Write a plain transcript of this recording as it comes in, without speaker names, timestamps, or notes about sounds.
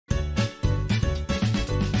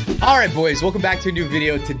All right, boys, welcome back to a new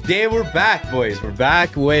video. Today we're back, boys. We're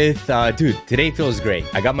back with dude, today feels great.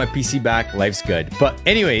 I got my PC back, life's good. But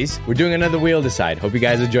anyways, we're doing another wheel decide. Hope you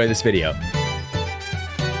guys enjoy this video.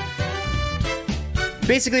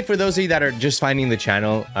 Basically, for those of you that are just finding the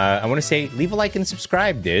channel, I want to say leave a like and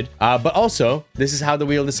subscribe, dude. But also, this is how the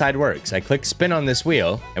wheel decide works. I click spin on this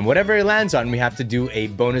wheel, and whatever it lands on, we have to do a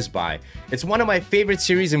bonus buy. It's one of my favorite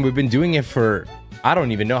series, and we've been doing it for I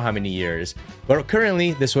don't even know how many years. But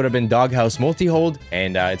currently, this would have been Doghouse Multi-Hold,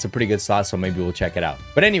 and it's a pretty good slot, so maybe we'll check it out.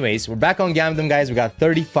 But anyways, we're back on Gamdom, guys. We got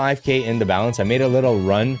 35K in the balance. I made a little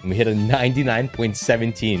run, and we hit a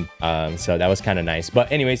 99.17. So that was kind of nice.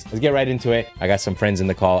 But anyways, let's get right into it. I got some friends in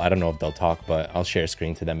the call. I don't know if they'll talk, but I'll share a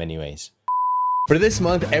screen to them anyways. For this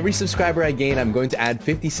month, every subscriber I gain, I'm going to add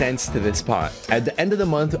 50 cents to this pot. At the end of the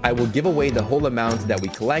month, I will give away the whole amount that we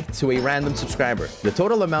collect to a random subscriber. The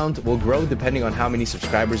total amount will grow depending on how many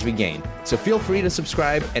subscribers we gain. So feel free to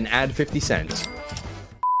subscribe and add 50 cents.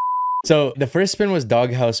 So the first spin was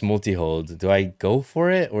Doghouse Multi-Hold. Do I go for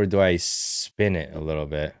it or do I spin it a little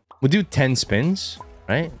bit? We'll do 10 spins,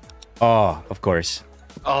 right? Oh, of course.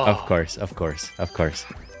 Oh. Of course.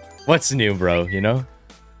 What's new, bro, you know?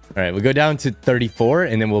 All right, we'll go down to 34,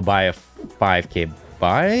 and then we'll buy a 5K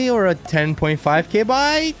buy or a 10.5K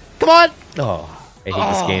buy. Come on! Oh, I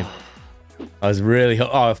hate this game. I was really...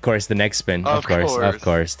 Oh, of course, the next spin. Of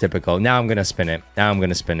course. Typical. Now I'm going to spin it.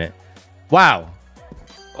 Wow.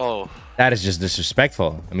 Oh. That is just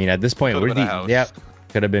disrespectful. I mean, at this point, we're deep. Yep.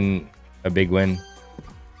 Could have been a big win.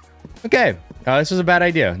 Okay. This was a bad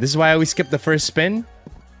idea. This is why I always skip the first spin.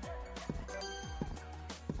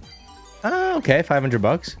 Okay, 500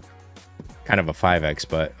 bucks. Kind of a 5x,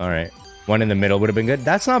 but all right. One in the middle would have been good.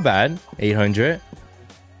 That's not bad. 800.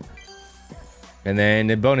 And then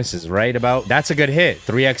the bonus is right about... That's a good hit.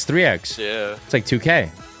 3x. Yeah. It's like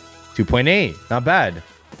 2K. 2.8. Not bad.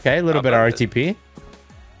 Okay, a little bit of RTP.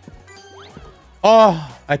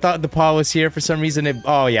 Oh, I thought the paw was here for some reason.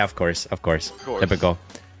 Oh, yeah, of course. Typical.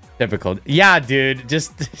 Yeah, dude.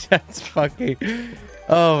 Just... That's fucking...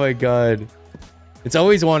 Oh, my God. It's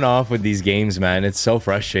always one off with these games, man. It's so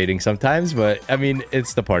frustrating sometimes, but I mean,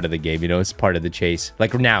 it's the part of the game, you know? It's part of the chase.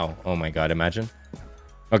 Like now. Oh my God, imagine.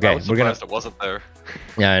 Okay, we're gonna... it wasn't there.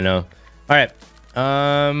 Yeah, I know. All right.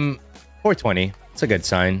 420. It's a good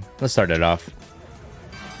sign. Let's start it off.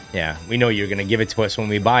 Yeah, we know you're gonna give it to us when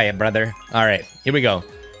we buy it, brother. All right, here we go.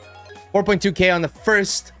 4.2K on the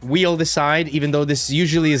first wheel decide. Even though this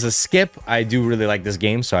usually is a skip, I do really like this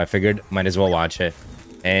game, so I figured might as well watch it.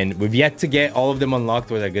 And we've yet to get all of them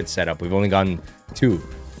unlocked with a good setup. We've only gotten 2.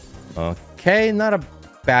 Okay, not a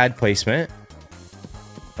bad placement.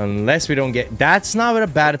 Unless we don't get... That's not a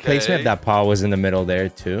bad placement if that paw was in the middle there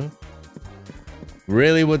too.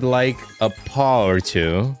 Really would like a paw or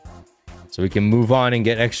two. So we can move on and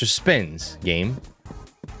get extra spins, game.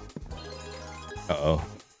 Uh-oh.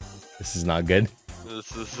 This is not good.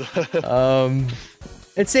 This is...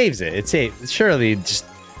 It saves it. It saves... Surely just...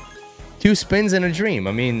 2 spins and a dream.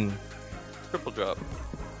 I mean... Triple drop.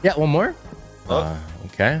 Yeah, one more? Oh.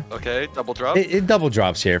 Okay. Okay, double drop? It double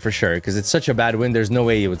drops here for sure, because it's such a bad win. There's no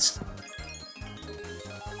way you would...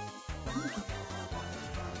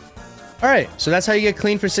 Alright, so that's how you get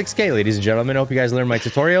clean for 6K, ladies and gentlemen. I hope you guys learned my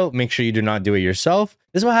tutorial. Make sure you do not do it yourself.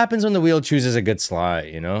 This is what happens when the wheel chooses a good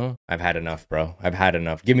slot, you know? I've had enough, bro. I've had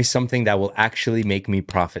enough. Give me something that will actually make me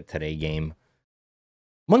profit today, game.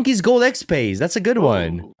 Monkey's Gold X pays. That's a good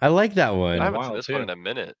one. I like that one. I haven't seen this one in a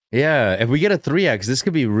minute. Yeah, if we get a 3x, this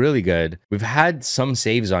could be really good. We've had some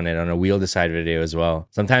saves on it on a wheel decide video as well.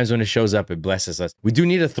 Sometimes when it shows up, it blesses us. We do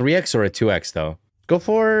need a 3x or a 2x though. Go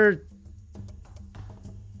for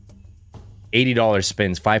 $80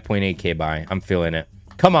 spins, 5.8K buy. I'm feeling it.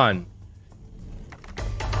 Come on.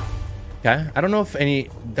 Okay, I don't know if any...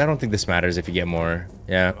 I don't think this matters if you get more.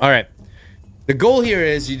 Yeah, all right. The goal here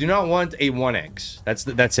is you do not want a 1x.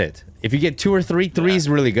 That's it. If you get 2 or 3, 3 is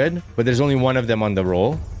really good, but there's only one of them on the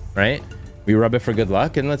roll, right? We rub it for good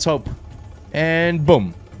luck, and let's hope. And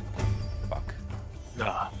boom. Fuck.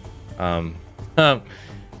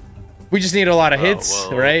 We just need a lot of hits,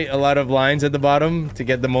 right? A lot of lines at the bottom to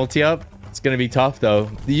get the multi up. It's gonna be tough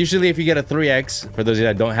though. Usually, if you get a 3x, for those of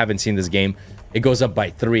you that haven't seen this game, it goes up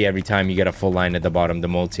by 3 every time you get a full line at the bottom, the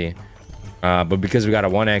multi. But because we got a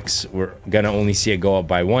 1x, we're gonna only see it go up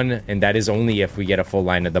by 1, and that is only if we get a full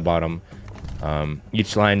line at the bottom.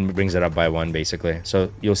 Each line brings it up by 1, basically.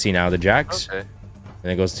 So you'll see now the jacks,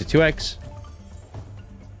 and it goes to 2x.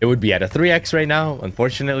 It would be at a 3x right now,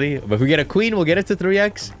 unfortunately. But if we get a queen, we'll get it to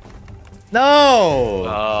 3x.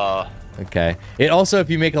 No! Okay. It also, if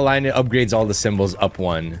you make a line, it upgrades all the symbols up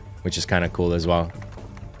 1, which is kind of cool as well.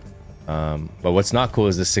 But what's not cool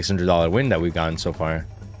is the $600 win that we've gotten so far.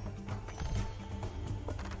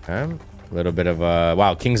 A little bit of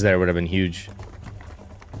wow, kings there would have been huge.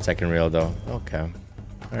 Second reel though. Okay.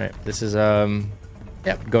 All right. This is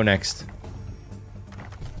yep. Go next.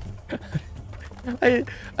 I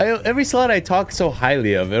every slot I talk so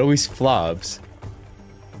highly of, it always flops.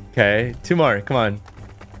 Okay, 2 more. Come on.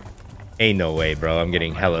 Ain't no way, bro. I'm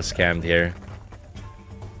getting hella scammed here.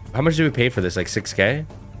 How much did we pay for this? Like 6K?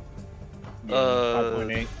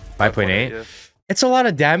 5.8. 5.8? Yeah. It's a lot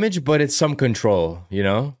of damage, but it's some control, you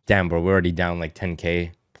know? Damn, bro. We're already down like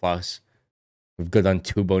 10K plus. We've done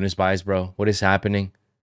 2 bonus buys, bro. What is happening?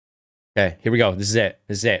 Okay, here we go. This is it.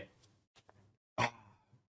 This is it.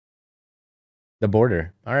 The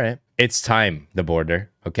border. All right. It's time, the border.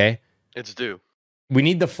 Okay? It's due. We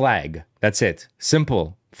need the flag. That's it.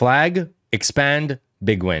 Simple. Flag, expand,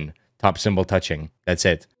 big win. Top symbol touching. That's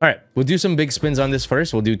it. All right. We'll do some big spins on this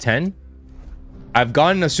first. We'll do 10. I've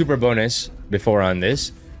gotten a super bonus before on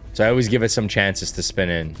this, so I always give it some chances to spin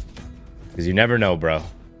in. Because you never know, bro.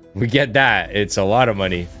 We get that. It's a lot of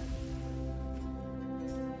money.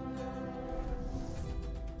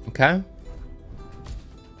 Okay.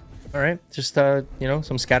 All right. Just, you know,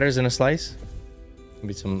 some scatters and a slice.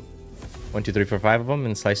 Maybe some 1, 2, 3, 4, 5 of them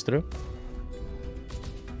and slice through.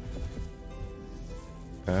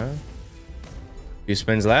 Few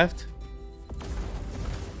spins left.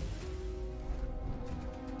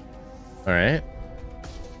 All right.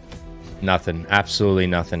 Nothing. Absolutely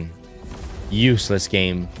nothing. Useless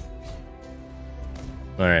game.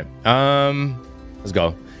 All right. Let's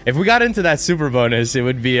go. If we got into that super bonus, it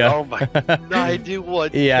would be Oh my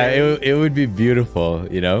 91. yeah, it would be beautiful,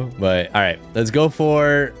 you know? But all right, let's go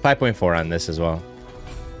for 5.4 on this as well.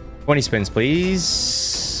 20 spins,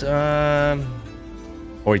 please.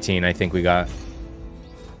 14, I think we got.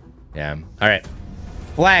 Yeah. All right.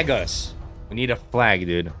 Flag us. We need a flag,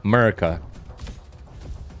 dude. America.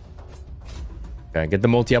 Okay, get the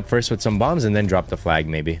multi up first with some bombs and then drop the flag,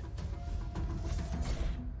 maybe.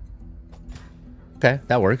 Okay,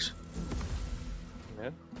 that works.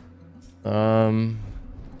 Yeah.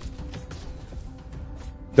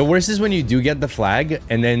 The worst is when you do get the flag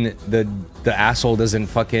and then the asshole doesn't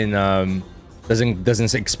fucking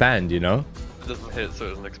doesn't expand, you know? It doesn't hit, so it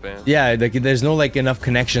doesn't expand. Yeah, like there's no like enough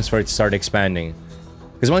connections for it to start expanding.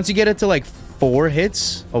 Because once you get it to like 4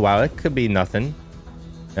 hits, oh wow, that could be nothing.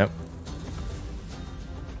 Yep.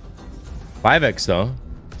 5x though.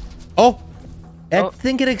 Oh, I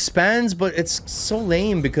think it expands, but it's so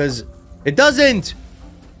lame because it doesn't.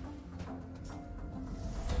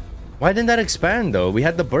 Why didn't that expand though? We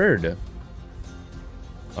had the bird.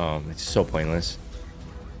 Oh, it's so pointless.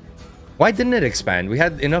 Why didn't it expand? We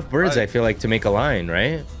had enough birds, I feel like, to make a line,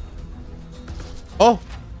 right? Oh,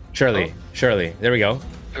 surely, surely. There we go.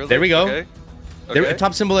 Surely? There we go. Okay. There, Okay.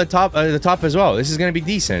 top symbol at the top as well. This is gonna be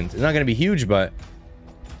decent. It's not gonna be huge, but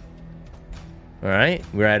all right.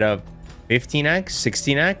 We're at a 15x,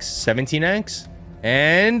 16x, 17x,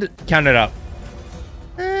 and count it up.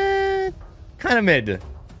 Kind of mid,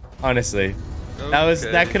 honestly.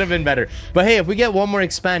 Okay. That could have been better. But hey, if we get one more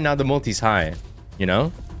expand, now the multi's high. You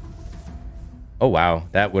know? Oh wow,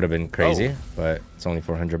 that would have been crazy, but it's only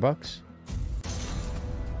 400 bucks.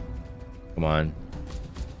 Come on.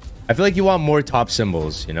 I feel like you want more top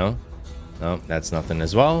symbols, you know? No, that's nothing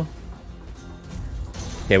as well.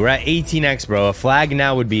 Okay, we're at 18x, bro. A flag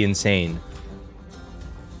now would be insane.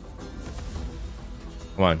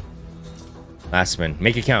 Come on. Last spin.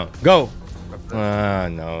 Make it count. Go!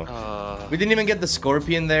 No. We didn't even get the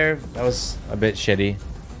scorpion there. That was a bit shitty.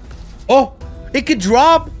 Oh! It could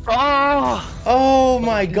drop! Oh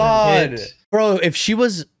my god. Bro, if she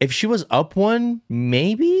was up one,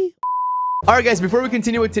 maybe? Alright guys, before we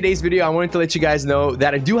continue with today's video, I wanted to let you guys know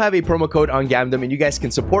that I do have a promo code on Gamdom and you guys can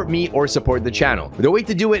support me or support the channel. The way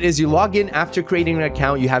to do it is you log in after creating an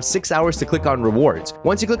account. You have 6 hours to click on rewards.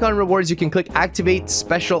 Once you click on rewards, you can click activate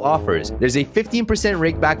special offers. There's a 15%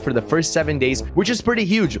 rake back for the first 7 days, which is pretty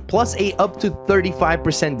huge, plus a up to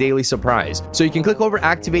 35% daily surprise. So you can click over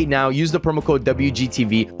activate now, use the promo code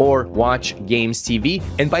WGTV or WatchGamesTV.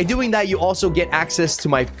 And by doing that, you also get access to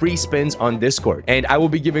my free spins on Discord. And I will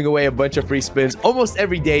be giving away a bunch of free spins almost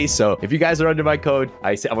every day. So if you guys are under my code,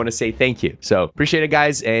 I want to say thank you. So appreciate it,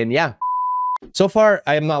 guys. And yeah, so far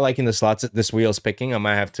I am not liking the slots this wheel's picking. I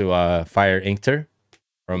might have to fire Inkter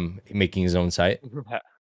from making his own site. So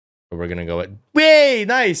we're gonna go with way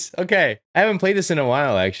nice. Okay, I haven't played this in a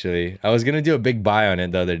while. Actually, I was gonna do a big buy on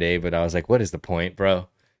it the other day, but I was like, what is the point, bro?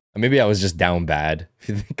 Maybe I was just down bad, if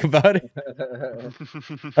you think about it.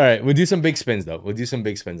 All right, we'll do some big spins, though. We'll do some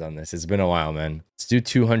big spins on this. It's been a while, man. Let's do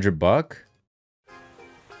 200 buck.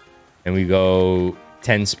 And we go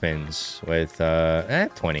 10 spins with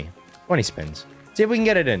 20 spins. See if we can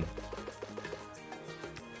get it in.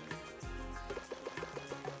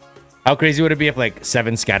 How crazy would it be if like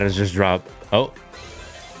 7 scatters just drop? Oh,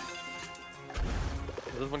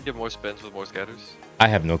 Does this one give more spins with more scatters? I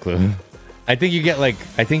have no clue. I think you get like,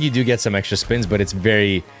 I think you do get some extra spins, but it's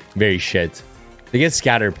very, very shit. They get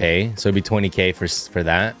scatter pay, so it'd be 20k for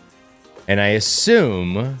that. And I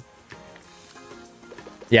assume,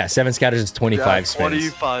 yeah, 7 scatters is 25 spins.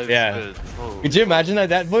 25 yeah. spins. Oh. Could you imagine that?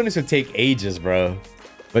 That bonus would take ages, bro.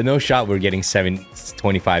 But no shot we're getting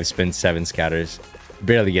 25 spins, 7 scatters.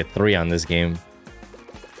 Barely get 3 on this game.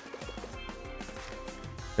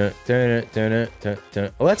 Oh,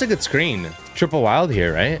 that's a good screen. Triple wild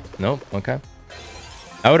here, right? Nope. Okay.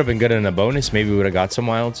 That would have been good in a bonus. Maybe we would have got some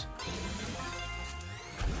wilds.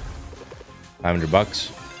 500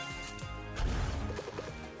 bucks.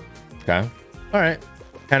 Okay. All right.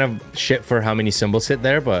 Kind of shit for how many symbols hit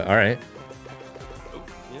there, but all right.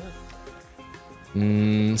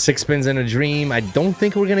 Yeah. 6 spins in a dream. I don't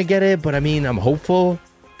think we're gonna get it, but I mean, I'm hopeful.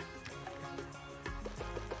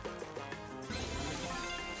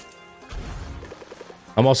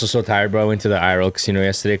 I'm also so tired, bro. I went to the IRL casino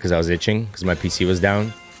yesterday because I was itching because my PC was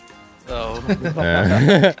down.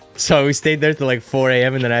 Oh. So we stayed there till like 4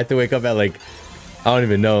 a.m. and then I had to wake up at like, I don't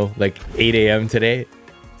even know, like 8 a.m. today.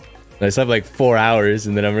 And I slept like 4 hours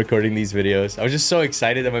and then I'm recording these videos. I was just so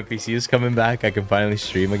excited that my PC is coming back. I can finally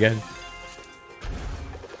stream again.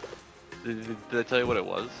 Did I tell you what it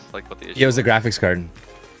was? Like what the issue Yeah, it was the graphics card.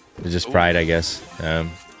 It was just fried, I guess.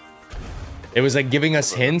 It was like giving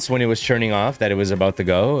us hints when it was churning off that it was about to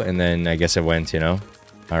go. And then I guess it went, you know.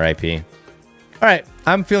 RIP. All right.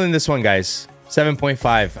 I'm feeling this one, guys.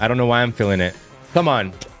 7.5. I don't know why I'm feeling it. Come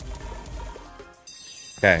on.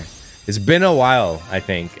 Okay. It's been a while, I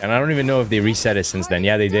think. And I don't even know if they reset it since then.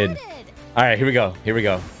 Yeah, they did. All right. Here we go. Here we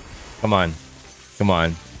go. Come on. Come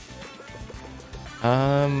on.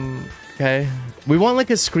 Okay. We want like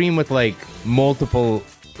a screen with like multiple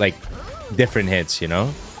like different hits, you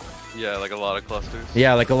know? Yeah, like a lot of clusters.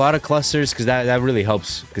 Yeah, like a lot of clusters, because that really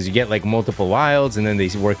helps, because you get like multiple wilds and then they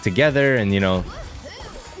work together, and you know.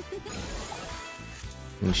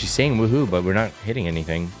 And she's saying woohoo, but we're not hitting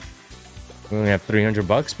anything. We only have 300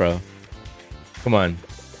 bucks, bro. Come on.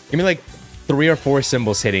 Give me like 3 or 4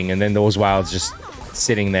 symbols hitting, and then those wilds just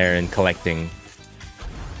sitting there and collecting.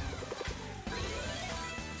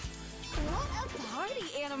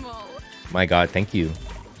 My god, thank you.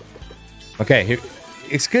 Okay, here.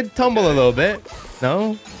 It's good tumble a little bit.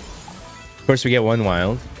 No? Of course, we get 1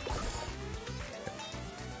 wild.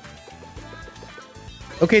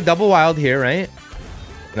 Okay, double wild here, right?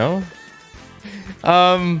 No?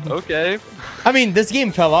 Okay. I mean, this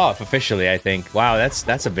game fell off officially, I think. Wow,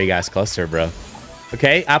 that's a big-ass cluster, bro.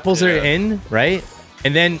 Okay, apples are in, right?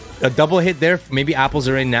 And then a double hit there. Maybe apples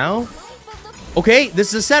are in now. Okay, this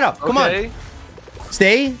is a setup. Come on.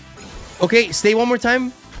 Stay. Okay, stay one more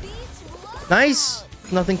time. Nice.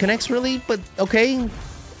 Nothing connects really, but okay.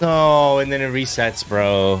 Oh, and then it resets,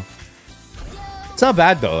 bro. It's not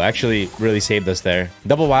bad though. Actually, really saved us there.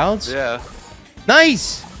 Double wilds. Yeah.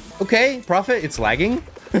 Nice. Okay, profit. It's lagging.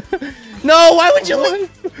 No, why would you?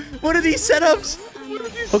 What are these setups?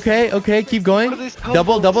 Okay, okay, keep going.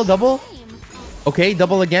 Double, double, double. Okay,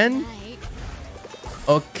 double again.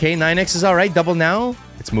 Okay, 9x is all right. Double now.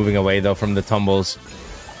 It's moving away though from the tumbles.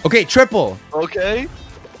 Okay, triple. Okay.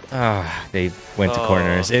 Ah, they went to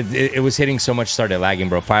corners. It was hitting so much, started lagging,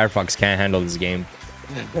 bro. Firefox can't handle this game.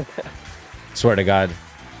 Swear to God.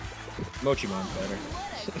 Mochimon's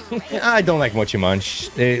better. I don't like Mochimon.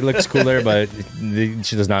 It looks cooler, but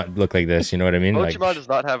she does not look like this. You know what I mean? Mochimon Like, does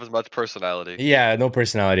not have as much personality. yeah, no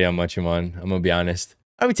personality on Mochimon. I'm gonna be honest.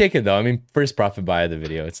 I would take it though. I mean, first profit buy of the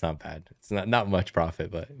video. It's not bad. It's not much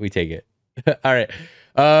profit, but we take it. All right.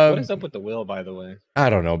 What is up with the wheel, by the way? I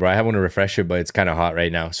don't know, bro. I want to refresh it, but it's kind of hot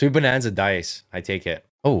right now. Sweet Bonanza dice. I take it.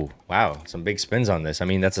 Oh, wow. Some big spins on this. I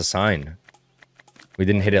mean, that's a sign. We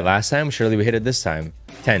didn't hit it last time. Surely we hit it this time.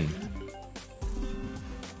 10.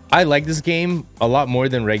 I like this game a lot more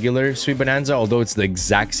than regular Sweet Bonanza, although it's the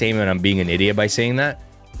exact same, and I'm being an idiot by saying that.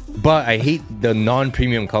 But I hate the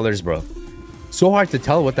non-premium colors, bro. So hard to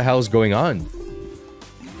tell what the hell is going on.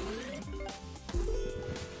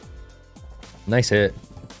 Nice hit.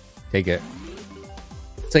 Take it.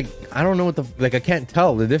 It's like, I don't know what the... Like, I can't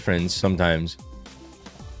tell the difference sometimes.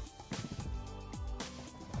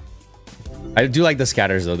 I do like the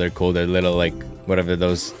scatters, though. They're cool. They're little, like, whatever,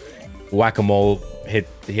 those whack-a-mole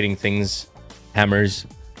hitting things. Hammers.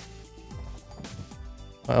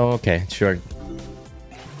 Oh, okay. Sure.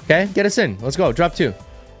 Okay, get us in. Let's go. Drop 2.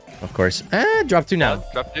 Of course. Drop 2 now.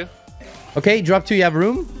 Drop 2? Okay, drop 2. You have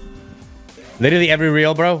room? Literally every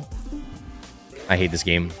reel, bro. I hate this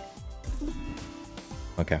game.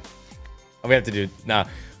 Okay. All we have to do... Nah.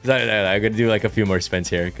 I gotta do like a few more spins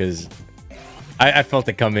here because I felt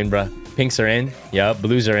it come in, bro. Pinks are in. Yeah,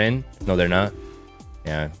 blues are in. No, they're not.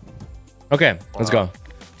 Yeah. Okay, let's go.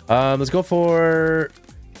 Let's go for...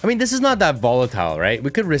 I mean, this is not that volatile, right? We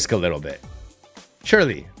could risk a little bit.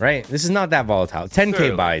 Surely, right? This is not that volatile.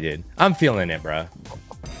 10K buy, dude. I'm feeling it, bro.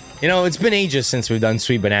 You know, it's been ages since we've done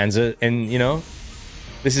Sweet Bonanza, and, you know,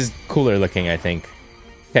 this is cooler looking, I think.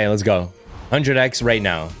 Okay, let's go. 100x right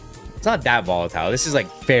now. It's not that volatile. This is, like,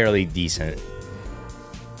 fairly decent.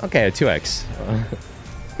 Okay, a 2x.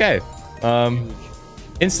 Okay.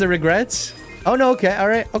 Insta regrets? Oh, no, okay. All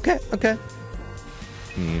right. Okay, okay.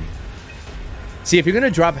 See, if you're going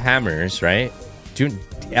to drop hammers, right,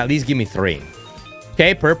 at least give me 3.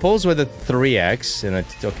 Okay, purples with a 3x. And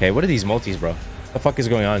okay, what are these multis, bro? What the fuck is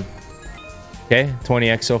going on? Okay,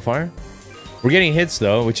 20x so far. We're getting hits,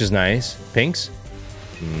 though, which is nice. Pinks.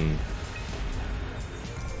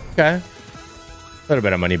 Okay. A little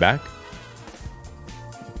bit of money back.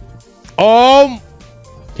 Oh!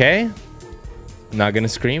 Okay. Not gonna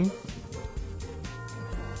scream.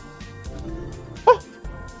 Oh!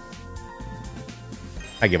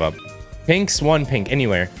 I give up. Pinks, 1 pink,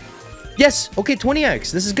 anywhere. Yes! Okay,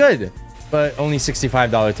 20x. This is good. But only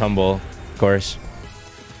 $65 tumble, of course.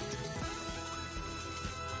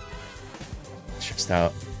 Stressed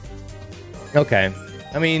out. Okay.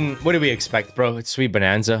 I mean, what do we expect, bro? It's Sweet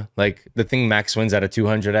Bonanza. Like, the thing max wins at a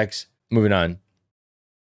 200x. Moving on.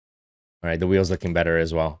 All right, the wheel's looking better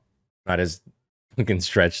as well. Not as looking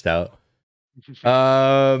stretched out.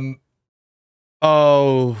 Oh.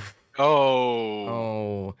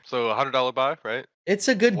 So $100 buy, right? It's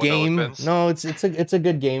a good game. No, it's a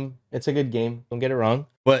good game. It's a good game. Don't get it wrong.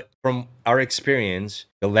 But from our experience,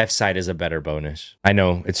 the left side is a better bonus. I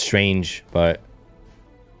know it's strange, but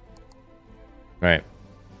all right.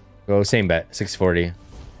 Go same bet, 640.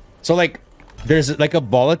 So like, there's like a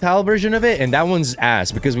volatile version of it, and that one's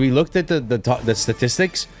ass because we looked at the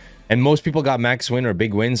statistics, and most people got max win or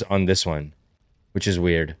big wins on this one, which is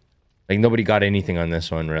weird. Like nobody got anything on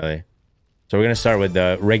this one really. So we're gonna start with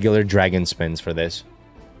the regular dragon spins for this.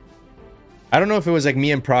 I don't know if it was like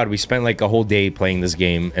me and Prod. We spent like a whole day playing this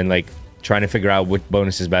game and like trying to figure out which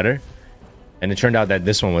bonus is better, and it turned out that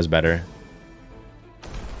this one was better.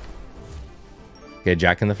 Okay,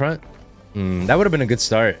 Jack in the front. That would have been a good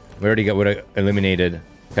start. We already would have eliminated.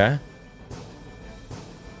 Okay.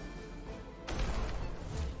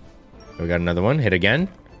 We got another one. Hit again.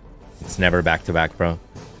 It's never back to back, bro.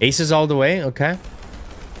 Aces all the way. Okay.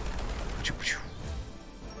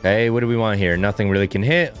 Okay, what do we want here? Nothing really can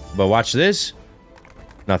hit, but watch this.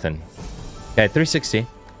 Nothing. Okay, 360.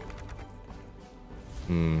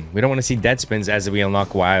 We don't want to see dead spins as we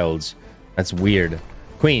unlock wilds. That's weird.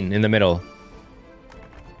 Queen in the middle.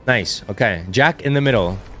 Nice. Okay. Jack in the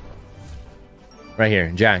middle. Right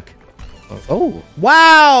here. Jack. Oh.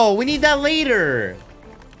 Wow. We need that later.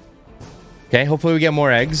 Okay. Hopefully we get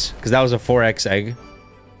more eggs because that was a 4x egg.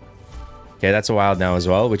 Okay. That's a wild now as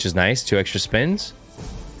well, which is nice. 2 extra spins.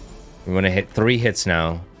 We want to hit 3 hits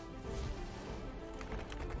now.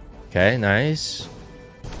 Okay. Nice.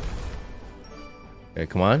 Okay.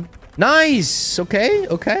 Come on. Nice. Okay.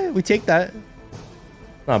 Okay. We take that.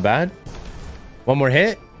 Not bad. One more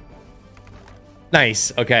hit.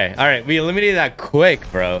 Nice. Okay. All right. We eliminated that quick,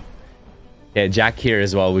 bro. Yeah, Jack here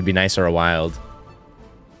as well would be nice or a wild.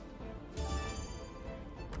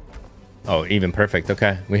 Oh, even perfect.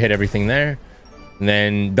 Okay. We hit everything there. And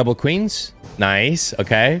then double queens. Nice.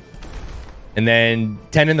 Okay. And then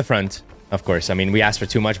 10 in the front. Of course. I mean, we asked for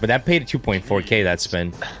too much, but that paid 2.4K that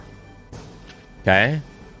spin. Okay.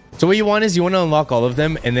 So what you want is you want to unlock all of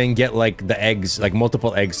them and then get like the eggs, like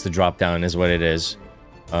multiple eggs to drop down is what it is.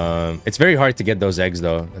 It's very hard to get those eggs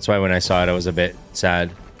though. That's why when I saw it, I was a bit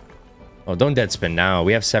sad. Oh, don't dead spin now.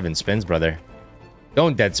 We have 7 spins, brother.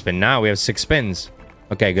 Don't dead spin now. We have 6 spins.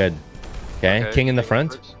 Okay, good. Okay, king in the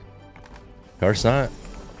front. Of course not.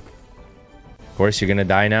 Of course you're gonna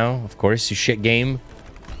die now. Of course, you shit game.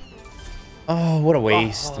 Oh, what a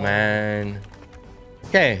waste, man.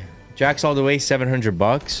 Okay, Jack's all the way, 700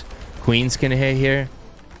 bucks. Queens can hit here.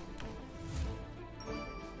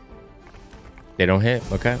 They don't hit.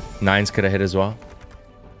 Okay. 9s could have hit as well.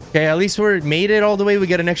 Okay, at least we're made it all the way. We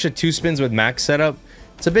get an extra 2 spins with max setup.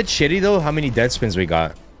 It's a bit shitty though how many dead spins we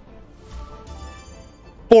got.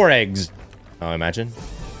 4 eggs. Oh, imagine.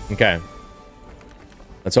 Okay.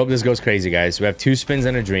 Let's hope this goes crazy, guys. We have 2 spins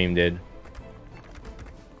and a dream, dude.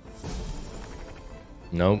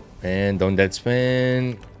 Nope. And don't dead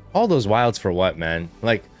spin. All those wilds for what, man?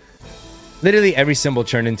 Like, Literally every symbol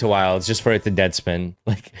turned into wilds just for it to dead spin.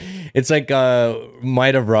 Like, it's like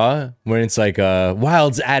Might of Ra, where it's like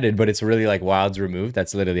wilds added, but it's really like wilds removed.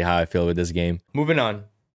 That's literally how I feel with this game. Moving on.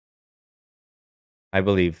 I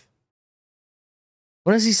believe. I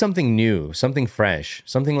want to see something new, something fresh,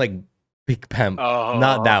 something like Big Bam. Oh.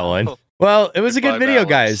 Not that one. Well, it was a good video,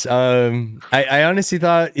 guys. I honestly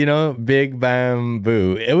thought, you know, Big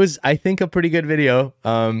Bamboo. It was, I think, a pretty good video.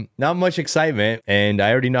 Not much excitement, and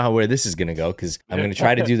I already know where this is gonna go because I'm gonna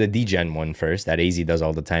try to do the degen one first that AZ does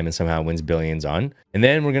all the time and somehow wins billions on, and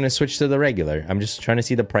then we're gonna switch to the regular. I'm just trying to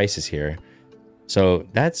see the prices here. So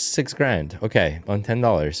that's $6 grand. Okay, on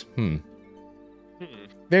 $10.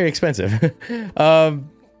 Very expensive.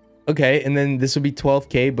 Okay, and then this will be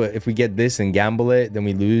 12K, but if we get this and gamble it, then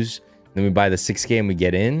we lose. Then we buy the 6K and we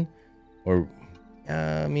get in. Or,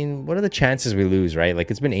 I mean, what are the chances we lose, right?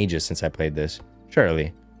 Like, it's been ages since I played this.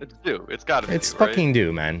 Surely. It's due. It's gotta be. It's fucking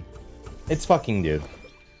due, man. It's fucking due.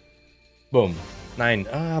 Boom. 9.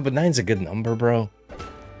 But 9's a good number, bro.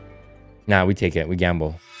 Nah, we take it. We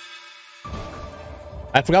gamble.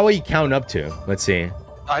 I forgot what you count up to. Let's see.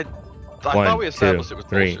 I thought we established 1, 2, it was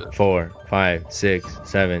 3, bullshit. 4, 5, 6,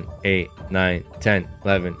 7, 8, 9, 10,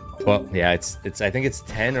 11, 12. Yeah, it's. I think it's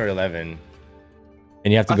 10 or 11.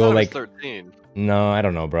 And you have to go like 13. No, I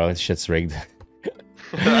don't know, bro. This shit's rigged.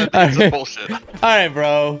 I think it's bullshit. All right,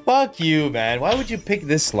 bro. Fuck you, man. Why would you pick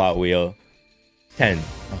this slot wheel? 10.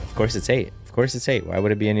 Oh, of course it's 8. Of course it's 8. Why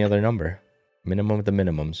would it be any other number? Minimum of the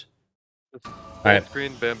minimums. Full right.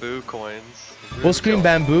 screen bamboo coins. Full screen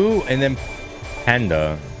bamboo and then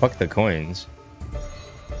panda. Fuck the coins.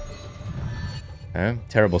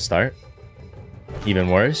 Terrible start. Even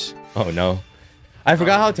worse. Oh no. I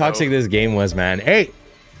forgot how toxic this game was, man. Hey!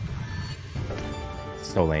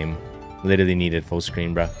 So lame. Literally needed full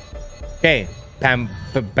screen, bro. Okay.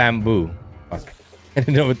 Bamboo. Fuck. I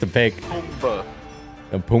didn't know what to pick. Pumbaa.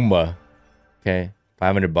 A Pumbaa. Okay.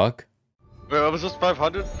 500 buck. Wait, that was just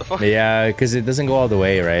 500? The fuck? Yeah, because it doesn't go all the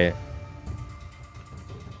way, right?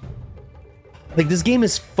 Like, this game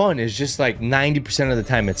is fun. It's just like 90% of the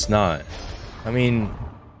time it's not. I mean...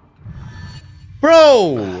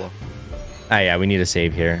 Bro! Ah, yeah, we need a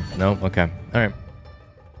save here. No? Okay. Alright.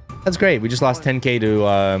 That's great. We just lost 10K to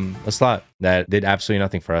a slot that did absolutely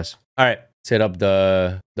nothing for us. Alright. Let's hit up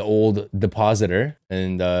the old depositor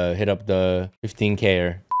and hit up the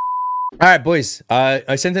 15K-er. Alright, boys.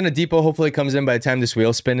 I sent in a depot. Hopefully it comes in by the time this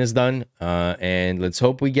wheel spin is done. And let's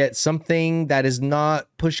hope we get something that is not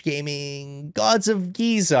Push Gaming Gods of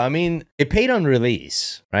Giza. I mean, it paid on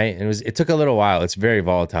release, right? It took a little while. It's very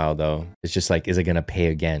volatile, though. It's just like, is it gonna pay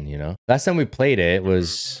again, you know? Last time we played it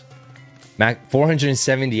was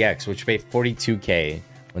 470X, which paid 42K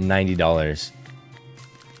on $90.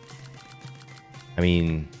 I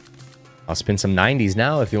mean, I'll spin some 90s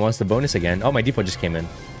now if he wants the bonus again. Oh, my depot just came in.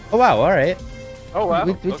 Oh, wow. All right. Oh, wow.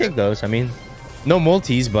 We Okay. take those. I mean, no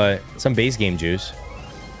multis, but some base game juice.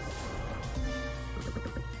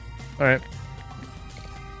 All right.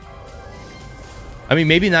 I mean,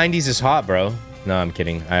 maybe 90s is hot, bro. No, I'm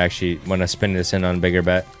kidding. I actually want to spin this in on a bigger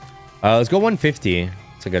bet. Let's go 150.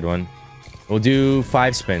 It's a good one. We'll do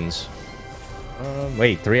 5 spins.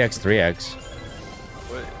 Wait, 3x, 3x.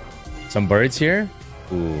 Wait. Some birds here.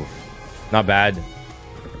 Ooh, not bad.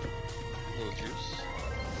 Little juice.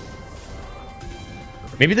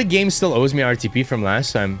 Maybe the game still owes me RTP from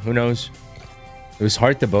last time. Who knows? It was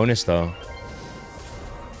hard to bonus, though.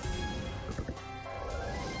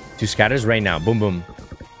 2 scatters right now. Boom, boom.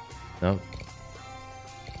 No.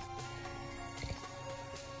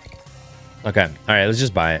 Okay. All right. Let's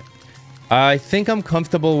just buy it. I think I'm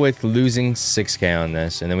comfortable with losing 6K on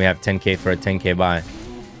this. And then we have 10K for a 10K buy.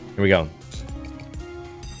 Here we go.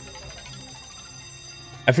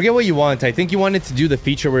 I forget what you want. I think you wanted to do the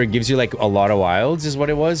feature where it gives you like a lot of wilds is what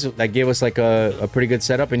it was. That gave us like a pretty good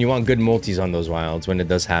setup. And you want good multis on those wilds when it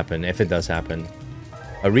does happen. If it does happen.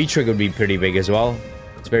 A retrig would be pretty big as well.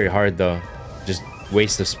 It's very hard though. Just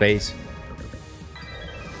waste of space.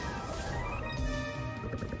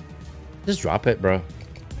 Just drop it, bro.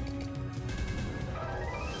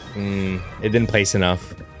 It didn't place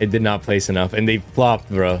enough. It did not place enough. And they flopped,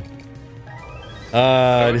 bro.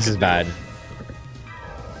 This is bad.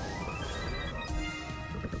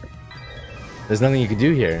 There's nothing you could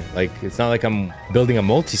do here. Like, it's not like I'm building a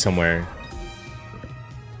multi somewhere.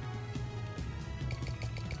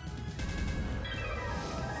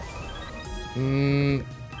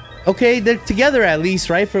 Okay, they're together at least,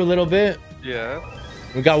 right? For a little bit. Yeah.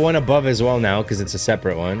 We got one above as well now because it's a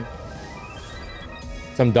separate one.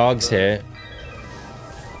 Some dogs hit.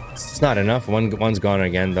 It's not enough. One's gone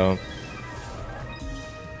again, though.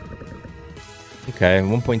 Okay,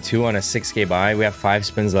 1.2 on a 6K buy. We have 5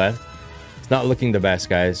 spins left. It's not looking the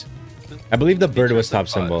best, guys. I believe the bird was top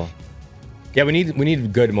symbol. Yeah, we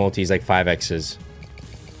need good multis, like 5Xs.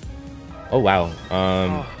 Oh, wow.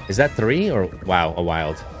 Is that 3 or... Wow, a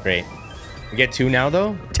wild. Great. We get 2 now,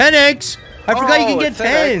 though. 10X! I forgot you can get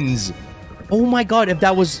 10s! Oh my god, if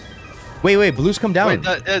that was... Wait, blues come down.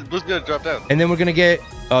 Wait, blue's gonna drop down. And then we're gonna get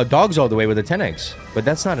dogs all the way with a 10X. But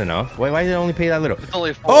that's not enough. Why did it only pay that little? It's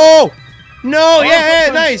only 4. Oh! No! Yeah,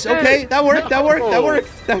 nice! Okay, that worked. That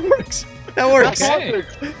works. Okay.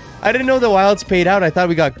 I didn't know the wilds paid out. I thought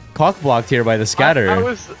we got cock blocked here by the scatter.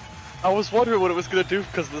 I was wondering what it was gonna do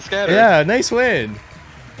because of the scatter. Yeah, nice win.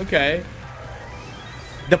 Okay.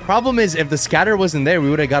 The problem is, if the scatter wasn't there, we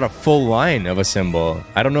would have got a full line of a symbol.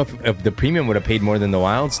 I don't know if the premium would have paid more than the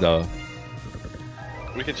wilds, though.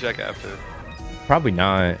 We can check after. Probably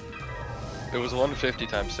not. It was 150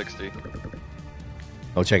 times 60.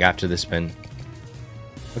 I'll check after the spin.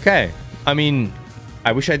 Okay. I mean,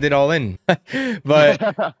 I wish I did all in. But,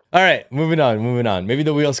 all right, moving on. Maybe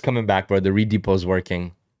the wheel's coming back, bro. The redepo's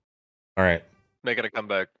working. All right. Making a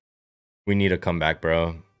comeback. We need a comeback,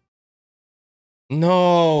 bro.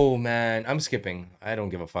 No, man. I'm skipping. I don't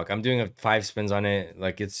give a fuck. I'm doing 5 spins on it.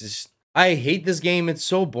 Like, it's just... I hate this game. It's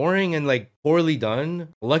so boring and, like, poorly done.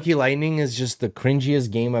 Lucky Lightning is just the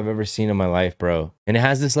cringiest game I've ever seen in my life, bro. And it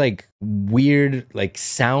has this, like, weird, like,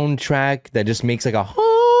 soundtrack that just makes, like, a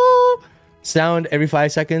sound every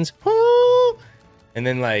 5 seconds. And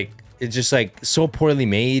then, like, it's just, like, so poorly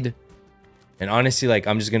made. And honestly, like,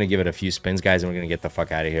 I'm just gonna give it a few spins, guys, and we're gonna get the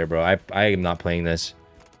fuck out of here, bro. I am not playing this.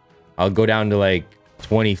 I'll go down to, like,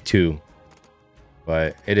 22.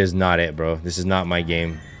 But it is not it, bro. This is not my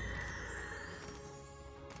game.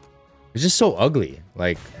 It's just so ugly.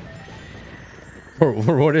 Like, for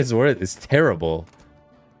what it's worth, it's terrible.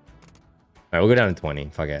 All right, we'll go down to 20.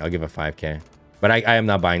 Fuck it. I'll give it 5K. But I am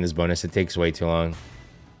not buying this bonus. It takes way too long.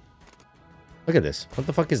 Look at this. What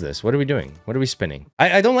the fuck is this? What are we doing? What are we spinning?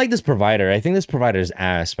 I don't like this provider. I think this provider is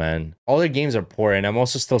ass, man. All their games are poor, and I'm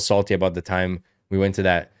also still salty about the time we went to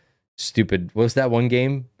that stupid... What was that one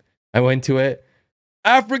game? I went to it.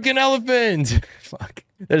 African elephant! Fuck.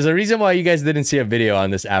 There's a reason why you guys didn't see a video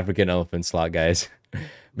on this African elephant slot, guys.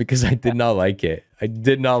 Because I did not like it. I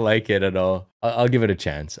did not like it at all. I'll give it a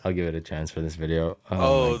chance. I'll give it a chance for this video.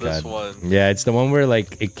 Oh this one. Yeah, it's the one where,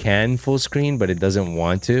 like, it can full screen, but it doesn't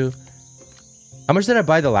want to. How much did I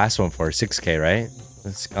buy the last one for? 6K, right?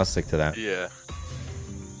 I'll stick to that. Yeah.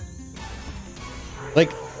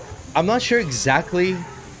 Like, I'm not sure exactly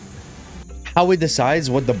how it decides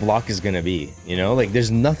what the block is gonna be, you know? Like,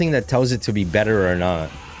 there's nothing that tells it to be better or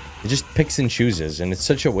not. It just picks and chooses, and it's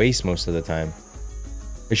such a waste most of the time.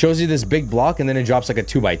 It shows you this big block, and then it drops like a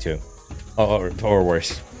 2x2. Or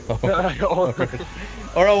worse. Or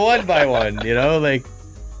a 1x1, you know? Like,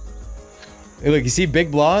 look, you see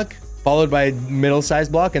big block, followed by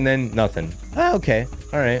middle-sized block, and then nothing. Ah, okay.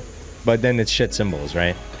 Alright. But then it's shit symbols,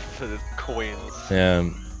 right? Queens. Yeah.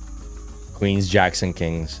 Queens, jacks, and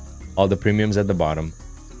kings. All the premiums at the bottom.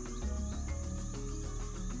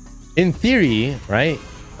 In theory, right?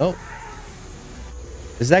 Oh.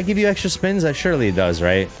 Does that give you extra spins? That surely it does,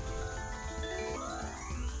 right?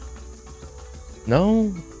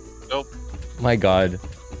 No? Nope. My god.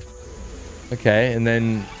 Okay, and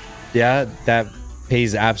then... Yeah, that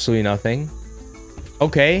pays absolutely nothing.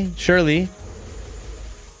 Okay, surely.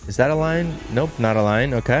 Is that a line? Nope, not a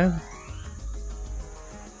line. Okay.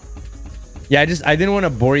 Yeah, I didn't want to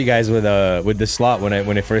bore you guys with the slot when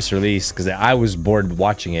it first released, because I was bored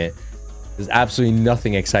watching it. There's absolutely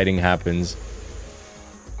nothing exciting happens.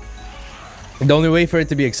 The only way for it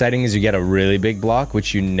to be exciting is you get a really big block,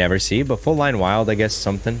 which you never see. But full line wild, I guess,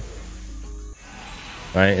 something.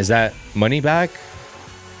 All right, is that money back?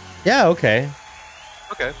 Yeah, okay.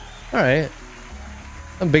 Okay. All right.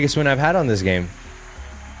 The biggest win I've had on this game.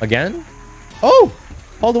 Again? Oh,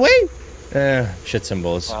 all the way? Shit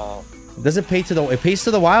symbols. Wow. Does it pay to the... It pays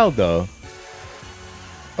to the wild, though.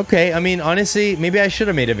 Okay, I mean, honestly, maybe I should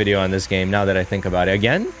have made a video on this game now that I think about it.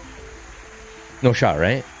 Again? No shot,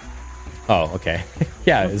 right? Oh, okay.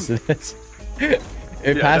 Yeah, it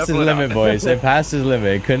passed its limit, boys. It passed its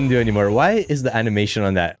limit. It couldn't do anymore. Why is the animation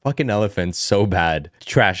on that fucking elephant so bad?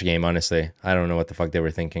 Trash game, honestly. I don't know what the fuck they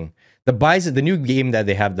were thinking. The Bison, the new game that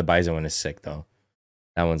they have, the Bison one is sick, though.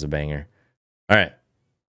 That one's a banger. All right.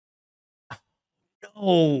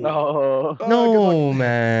 No,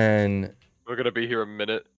 man. We're gonna be here a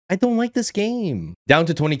minute. I don't like this game. Down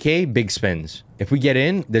to 20K, big spins. If we get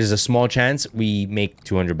in, there's a small chance we make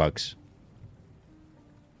 200 bucks.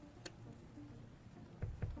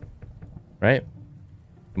 Right?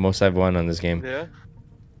 The most I've won on this game. Yeah.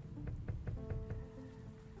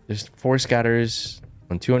 There's 4 scatters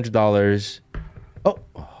on $200. Oh.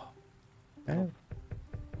 Okay.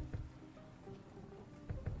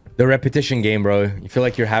 The repetition game, bro. You feel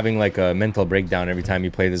like you're having like a mental breakdown every time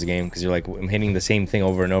you play this game because you're like, I'm hitting the same thing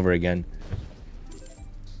over and over again.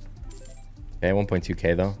 Okay,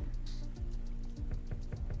 1.2k though.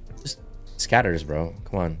 Just scatters, bro.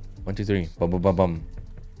 Come on. 1, 2, 3. Bum, bum, bum, bum.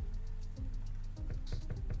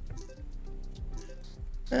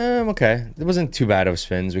 Okay. It wasn't too bad of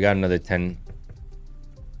spins. We got another 10.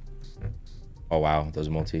 Oh, wow. Those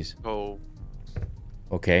multis. Oh.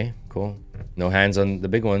 Okay, cool. No hands on the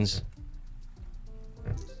big ones.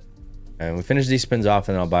 And we finish these spins off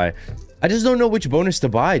and I'll buy. I just don't know which bonus to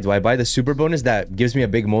buy. Do I buy the super bonus that gives me a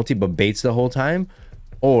big multi but baits the whole time?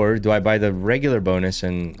 Or do I buy the regular bonus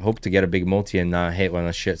and hope to get a big multi and not hit on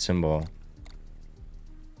a shit symbol?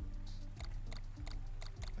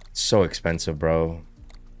 It's so expensive, bro.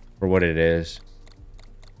 For what it is.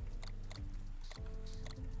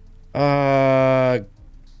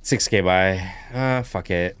 6k buy.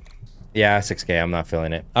 Fuck it. Yeah, 6k. I'm not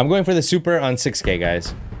feeling it. I'm going for the super on 6k,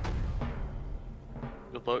 guys.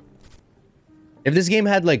 Good luck. If this game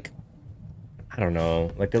had like, I don't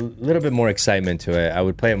know, like a little bit more excitement to it, I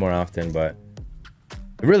would play it more often, but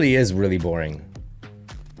it really is really boring.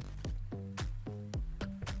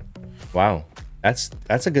 Wow. That's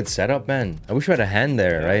a good setup, man. I wish we had a hand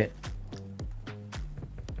there, right?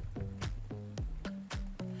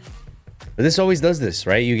 But this always does this,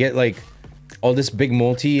 right? You get like all this big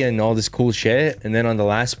multi and all this cool shit, and then on the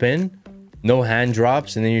last spin, no hand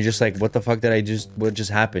drops, and then you're just like, what the fuck did I just, what just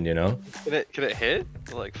happened, you know? Can it hit?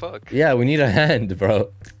 Like, fuck. Yeah, we need a hand,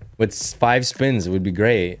 bro. With 5 spins, it would be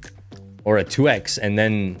great. Or a 2x, and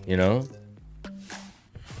then, you know?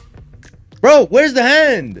 Bro, where's the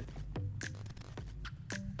hand?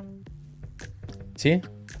 See?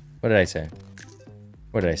 What did I say?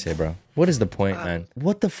 What did I say, bro? What is the point, man?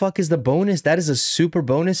 What the fuck is the bonus? That is a super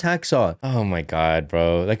bonus, Hacksaw. Oh my god,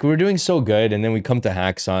 bro. Like, we were doing so good, and then we come to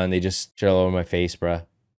Hacksaw, and they just shit all over my face, bro.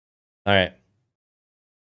 Alright.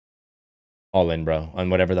 All in, bro.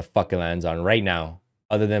 On whatever the fuck it lands on right now.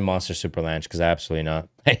 Other than Monster Super Launch, because absolutely not.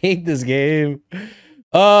 I hate this game.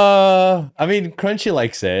 I mean, Crunchy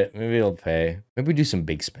likes it. Maybe it'll pay. Maybe we do some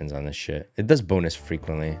big spins on this shit. It does bonus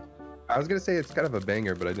frequently. I was gonna say it's kind of a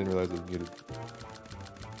banger, but I didn't realize it was muted.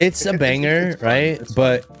 It's a banger, it's fun. right? It's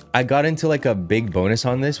but I got into like a big bonus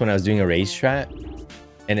on this when I was doing a race strat,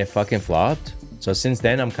 and it fucking flopped. So since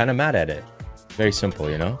then, I'm kind of mad at it. Very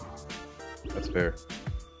simple, you know? That's fair.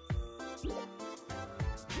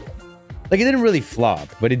 Like, it didn't really flop,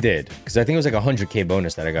 but it did. Because I think it was like a 100k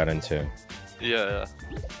bonus that I got into. Yeah.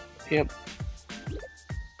 Yep.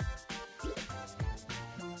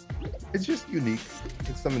 It's just unique.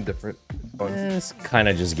 It's something different. It's fun. It's kind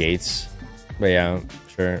of just gates. But yeah,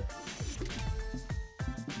 sure.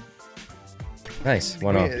 Nice.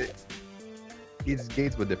 One off. It's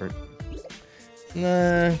gates, but different.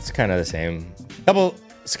 Nah, it's kind of the same. Double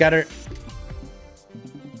scatter.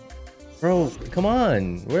 Bro, come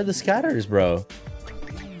on. Where are the scatters, bro?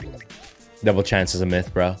 Double chance is a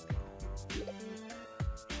myth, bro.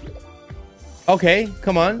 Okay,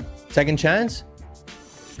 come on. Second chance.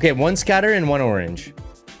 Okay, 1 scatter and 1 orange.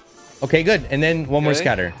 Okay, good. And then one more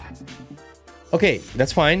scatter. Okay,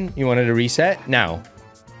 that's fine. You wanted to reset? Now.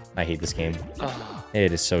 I hate this game.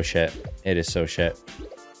 It is so shit. It is so shit.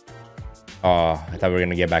 Oh, I thought we were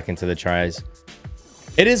gonna get back into the tries.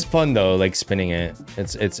 It is fun though, like spinning it.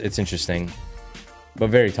 It's interesting. But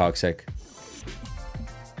very toxic.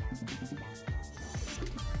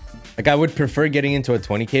 Like, I would prefer getting into a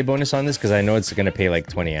 20k bonus on this because I know it's gonna pay like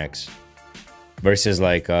 20x. Versus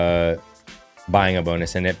like buying a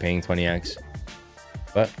bonus and it paying 20x.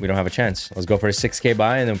 But we don't have a chance. Let's go for a 6k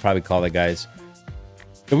buy and then probably call it, guys.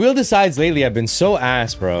 The wheel decides lately have been so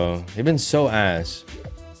ass, bro. They've been so ass.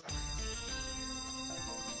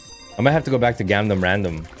 I might have to go back to Gamdom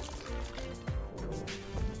random.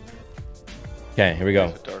 Okay, here we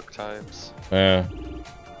go. Dark times. A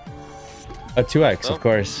 2x, of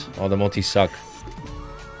course. All the multis suck.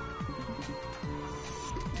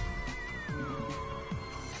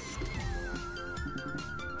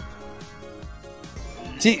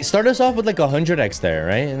 See, start us off with like 100x there,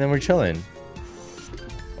 right? And then we're chilling.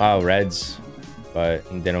 Wow, reds. But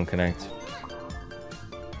they don't connect.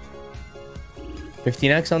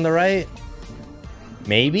 15x on the right?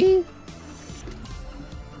 Maybe?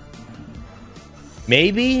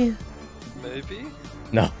 Maybe? Maybe?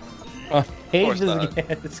 No. I hate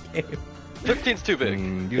this game. 15's too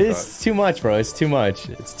big. It's too much, bro. It's too much.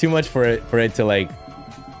 It's too much for it to like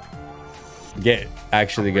get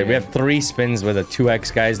actually good. We have 3 spins with a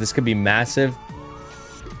 2x, guys. This could be massive.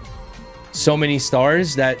 so many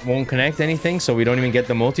stars that won't connect anything, so we don't even get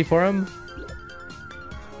the multi for them.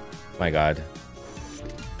 My God.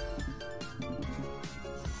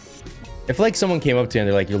 If like someone came up to you and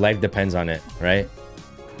they're like, your life depends on it, right?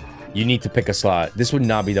 You need to pick a slot. This would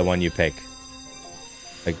not be the one you pick.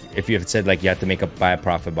 Like if you had said like you have to buy a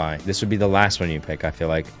profit buy, this would be the last one you pick, I feel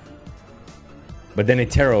like. But then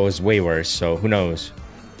Etero is way worse, so who knows?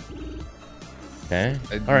 Okay.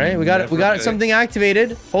 All right, we got something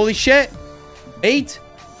activated. Holy shit. 8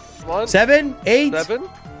 7 8 7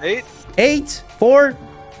 8 8 4.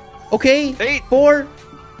 Okay. 8 4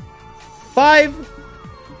 5.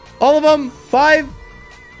 All of them. 5.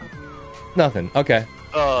 Nothing. Okay.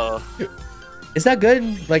 Is that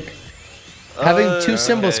good? Like having two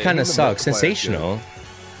symbols kind of sucks. Sensational.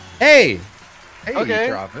 Hey. Hey, okay.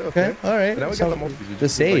 Drop it. Okay. All right. Now we So, got the multis. the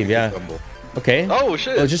save, yeah. Okay. Oh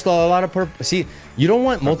shit. Well, just a lot of purpose. See, you don't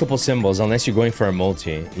want multiple symbols unless you're going for a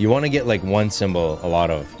multi. You want to get like one symbol a lot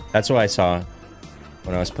of. That's what I saw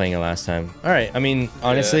when I was playing it last time. All right. I mean,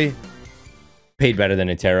 honestly, paid better than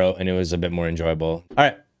Etero, and it was a bit more enjoyable. All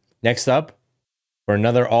right. Next up, for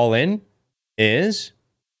another all-in, is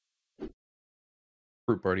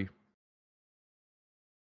Fruit Party.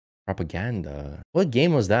 Propaganda. What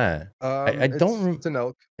game was that? I don't. It's an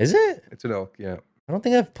elk. Is it? It's an elk. Yeah. I don't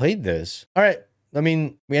think I've played this. All right. I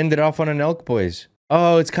mean, we ended off on an elk, boys.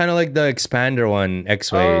 Oh, it's kind of like the expander one,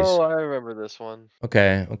 X-Ways. Oh, I remember this one.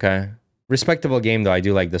 Okay, okay. Respectable game, though. I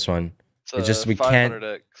do like this one. It's just we can't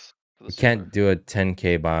do a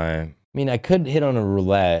 10K buy. I mean, I could hit on a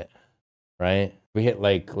roulette, right? We hit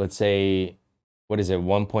like, let's say, what is it,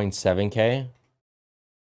 1.7K?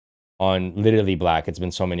 On literally black. It's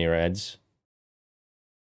been so many reds.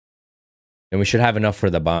 And we should have enough for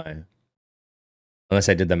the buy. Unless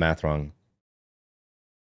I did the math wrong.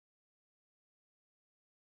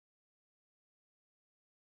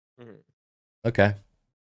 Okay.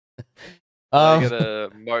 Are you gonna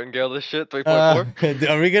martingale this shit? 3.4?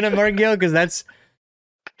 Are we gonna martingale? Because that's...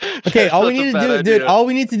 Okay, all we need to do, dude, all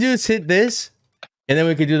we need to do is hit this. And then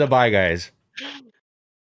we could do the buy, guys.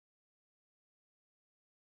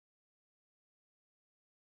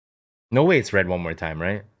 No way it's red one more time,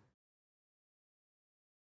 right?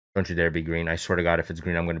 Don't you dare be green. I swear to God, if it's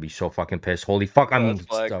green, I'm going to be so fucking pissed. Holy fuck, I'm...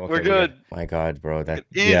 Okay, we're good. My God, bro. That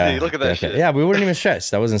easy, yeah, look at that shit. Yeah, we weren't even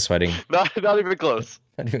stressed. I wasn't sweating. Not even close.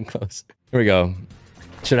 Not even close. Here we go.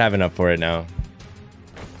 Should have enough for it now.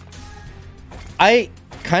 I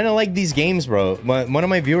kind of like these games, bro. One of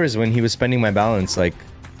my viewers, when he was spending my balance, like,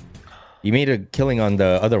 he made a killing on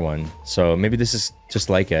the other one. So maybe this is just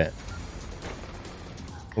like it.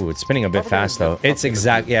 Ooh, it's spinning a bit fast, though. It's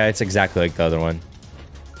exactly like the other one.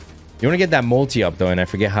 You want to get that multi up, though, and I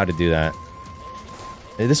forget how to do that.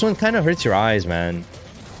 This one kind of hurts your eyes, man.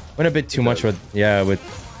 Went a bit too much with... Yeah, with...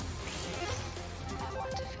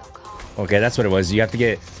 Okay, that's what it was. You have to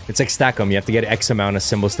get... It's like stack 'em. You have to get X amount of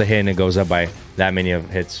symbols to hit, and it goes up by that many of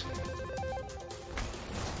hits.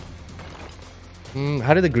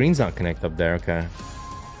 How did the greens not connect up there? Okay.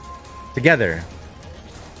 Together.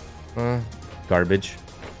 Garbage.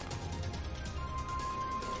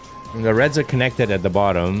 And the reds are connected at the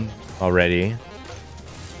bottom already.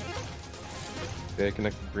 They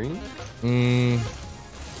connect the green?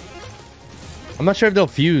 I'm not sure if they'll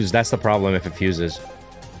fuse. That's the problem if it fuses.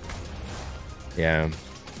 Yeah.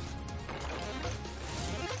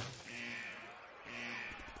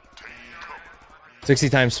 $60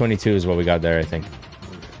 times 22 is what we got there, I think.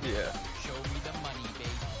 Yeah.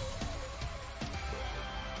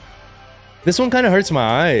 This one kind of hurts my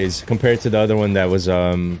eyes compared to the other one that was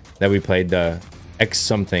that we played, the X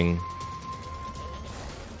something.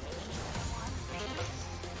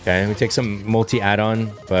 Okay, we take some multi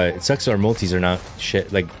add-on, but it sucks our multis are not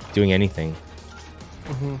shit, like doing anything.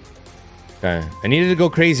 Okay, I needed to go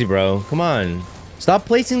crazy, bro. Come on, stop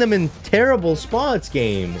placing them in terrible spots,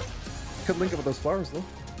 game. Could link up with those flowers though.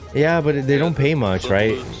 Yeah, but they don't pay much,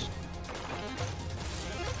 right?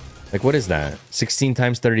 Like, what is that? 16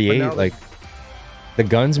 times 38? Like, the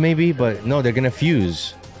guns maybe? But no, they're gonna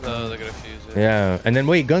fuse. No, they're gonna fuse it. Yeah, and then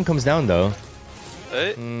wait, gun comes down though.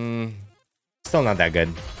 Hey? Still not that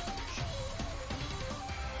good.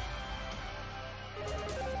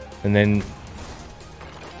 And then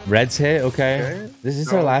reds hit, okay. This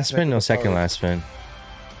is our last spin? No, second last spin.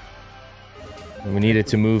 And we needed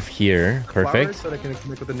to move here. Perfect. So they can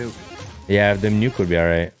connect with the nuke. Yeah, the nuke would be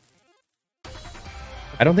alright.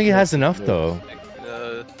 I don't think it has enough though.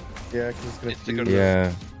 Yeah, because it's gonna fuse.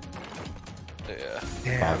 Yeah. Yeah.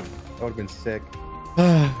 Damn, that would have been sick.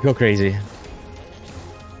 Go crazy.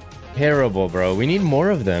 Terrible, bro. We need more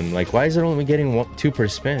of them. Like, why is it only getting 2 per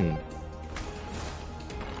spin?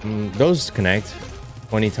 Those connect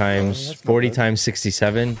 20 times, 40 times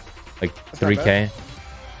 67, like 3K.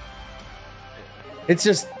 It's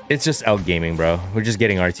just out gaming, bro. We're just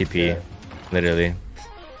getting RTP, literally.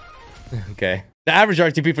 Okay. The average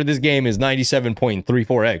RTP for this game is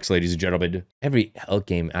 97.34x, ladies and gentlemen. Every out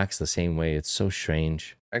game acts the same way. It's so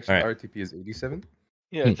strange. Actually, RTP is 87.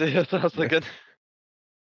 Yeah, that's what I was thinking.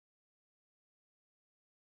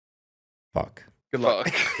 Fuck. Good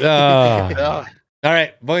luck. All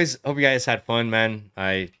right, boys. Hope you guys had fun, man.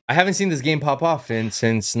 I haven't seen this game pop off since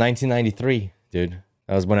 1993, dude.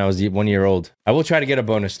 That was when I was 1 year old. I will try to get a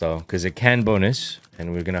bonus though, because it can bonus,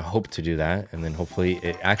 and we're gonna hope to do that, and then hopefully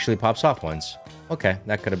it actually pops off once. Okay,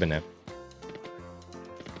 that could have been it.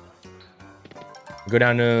 Go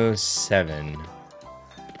down to 7.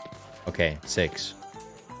 Okay, 6.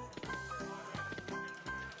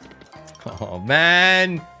 Oh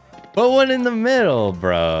man, put one in the middle,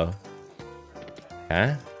 bro.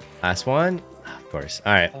 Okay, last one. Of course.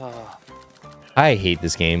 All right. I hate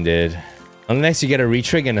this game, dude. Unless you get a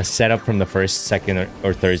retrig and a setup from the first, second,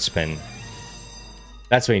 or third spin.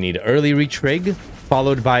 That's what you need. Early retrig,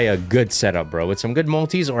 followed by a good setup, bro. With some good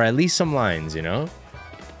multis, or at least some lines, you know?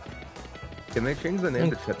 Can they change the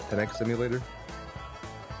name to 10x Simulator?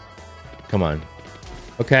 Come on.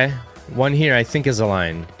 Okay. One here, I think, is a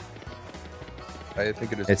line. I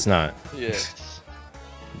think it is. It's not. Yes.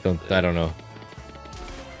 I don't know.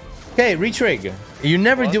 Okay, retrig. You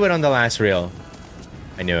never do it on the last reel.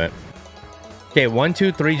 I knew it. Okay, 1,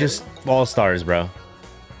 2, 3, just all stars, bro.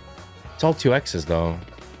 It's all 2x's though.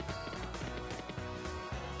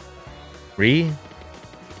 3.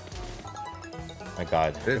 My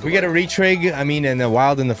God. If we get a retrig, I mean, and the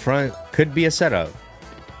wild in the front, could be a setup.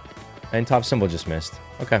 And top symbol just missed.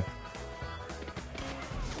 Okay.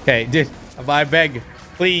 Okay, dude. I beg,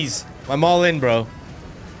 please. I'm all in, bro.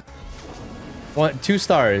 2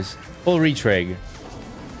 stars. Full retrig.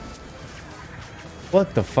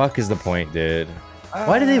 What the fuck is the point, dude?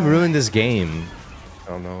 Why did they ruin this game?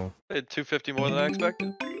 I don't know. They had 250 more than I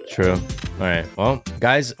expected. True. All right. Well,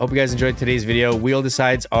 guys, hope you guys enjoyed today's video. Wheel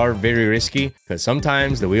decides are very risky because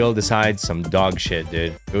sometimes the wheel decides some dog shit,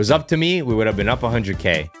 dude. If it was up to me, we would have been up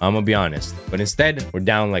 100K. I'm gonna be honest. But instead, we're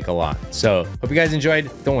down like a lot. So hope you guys enjoyed.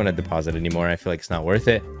 Don't want to deposit anymore. I feel like it's not worth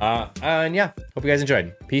it. And yeah, hope you guys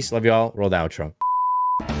enjoyed. Peace. Love you all. Roll the outro.